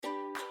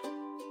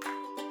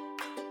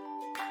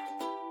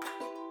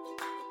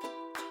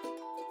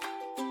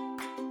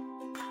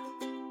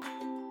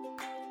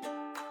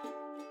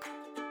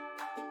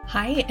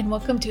Hi, and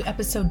welcome to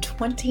episode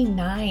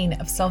 29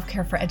 of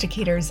Self-Care for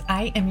Educators.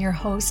 I am your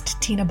host,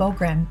 Tina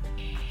Bogren.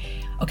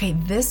 Okay,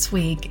 this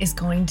week is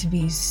going to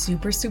be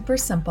super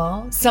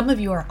simple. Some of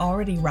you are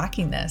already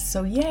rocking this,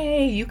 so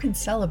yay, you can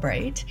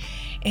celebrate.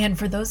 And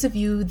for those of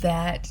you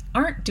that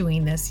aren't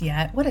doing this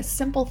yet, what a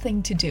simple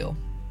thing to do.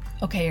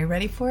 Okay, are you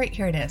ready for it?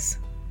 Here it is.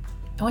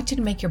 I want you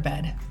to make your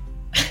bed.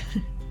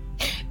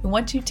 I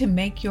want you to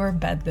make your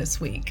bed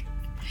this week.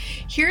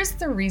 Here's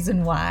the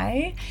reason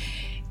why.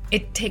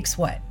 It takes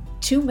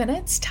 2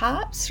 minutes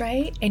tops,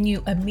 right? And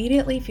you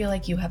immediately feel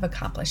like you have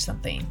accomplished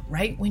something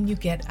right when you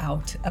get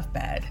out of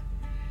bed.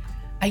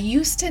 I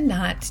used to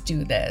not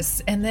do this.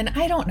 And then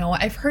I don't know,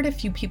 I've heard a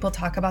few people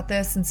talk about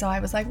this. And so I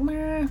was like,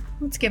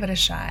 let's give it a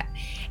shot.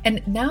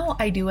 And now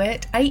I do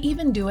it. I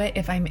even do it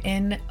if I'm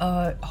in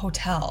a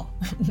hotel,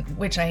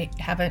 which I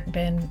haven't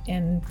been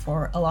in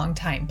for a long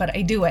time, but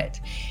I do it.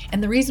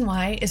 And the reason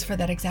why is for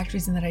that exact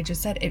reason that I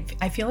just said.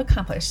 I feel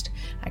accomplished.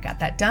 I got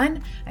that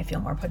done. I feel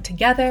more put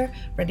together,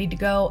 ready to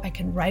go. I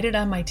can write it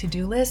on my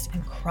to-do list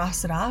and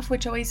cross it off,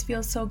 which always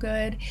feels so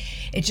good.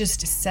 It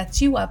just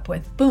sets you up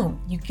with,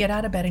 boom, you get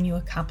out of bed and you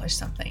accomplish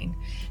something.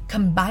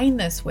 Combine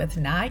this with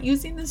not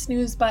using the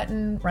snooze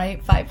button,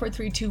 right? 5, 4,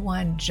 3, 2,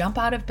 1, jump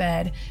out of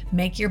bed,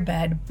 make your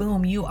bed,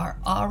 boom, you are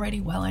already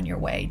well on your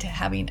way to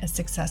having a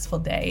successful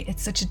day.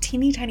 It's such a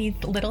teeny tiny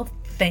little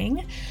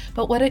thing,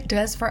 but what it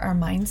does for our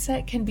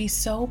mindset can be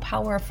so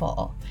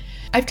powerful.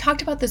 I've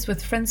talked about this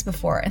with friends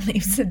before, and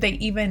they've said they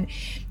even,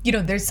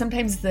 there's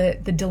sometimes the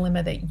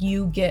dilemma that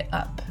you get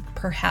up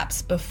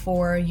perhaps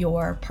before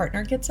your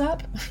partner gets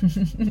up.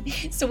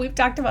 So we've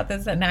talked about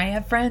this, and I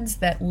have friends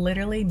that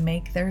literally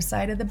make their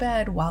side of the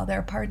bed while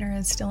their partner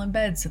is still in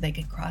bed so they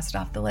can cross it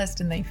off the list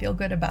and they feel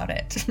good about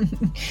it.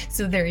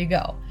 So there you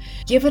go.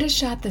 Give it a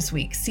shot this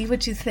week. See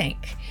what you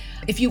think.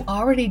 If you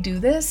already do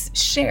this,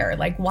 share.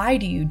 Why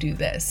do you do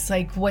this?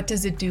 What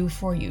does it do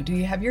for you? Do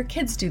you have your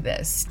kids do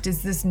this?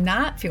 Does this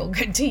not feel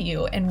good to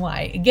you, and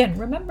why? Again,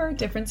 remember,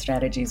 different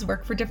strategies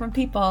work for different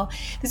people.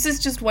 This is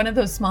just one of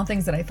those small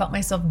things that I felt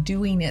myself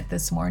doing it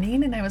this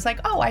morning, and I was like,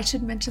 I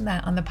should mention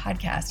that on the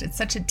podcast. It's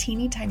such a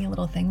teeny tiny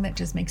little thing that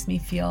just makes me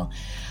feel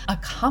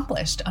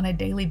accomplished on a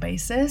daily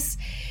basis.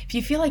 If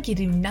you feel like you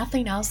do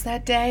nothing else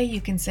that day,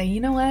 you can say,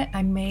 you know what?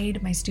 I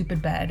made my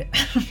stupid bed.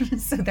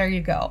 So there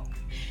you go.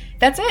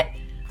 That's it.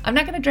 I'm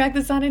not going to drag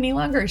this on any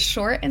longer.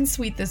 Short and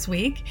sweet this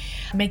week.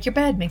 Make your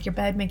bed, make your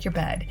bed, make your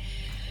bed.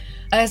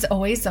 As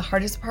always, the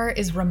hardest part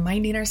is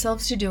reminding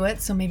ourselves to do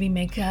it. So maybe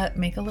make a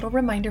little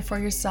reminder for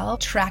yourself.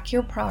 Track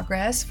your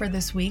progress for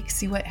this week.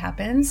 See what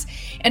happens.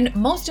 And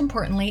most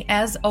importantly,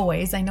 as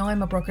always, I know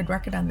I'm a broken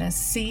record on this.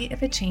 See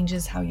if it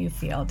changes how you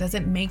feel. Does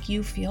it make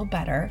you feel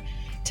better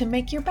to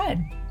make your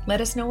bed?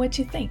 Let us know what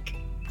you think.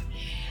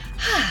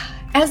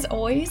 As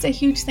always, a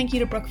huge thank you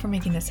to Brooke for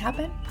making this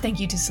happen. Thank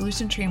you to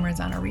Solution Tree and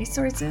Marzano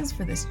Resources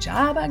for this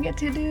job I get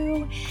to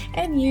do.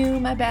 And you,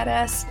 my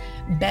badass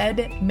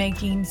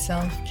bed-making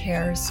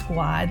self-care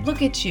squad.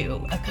 Look at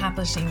you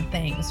accomplishing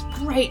things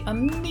right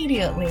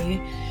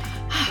immediately.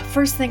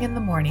 First thing in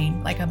the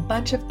morning, like a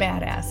bunch of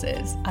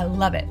badasses. I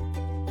love it.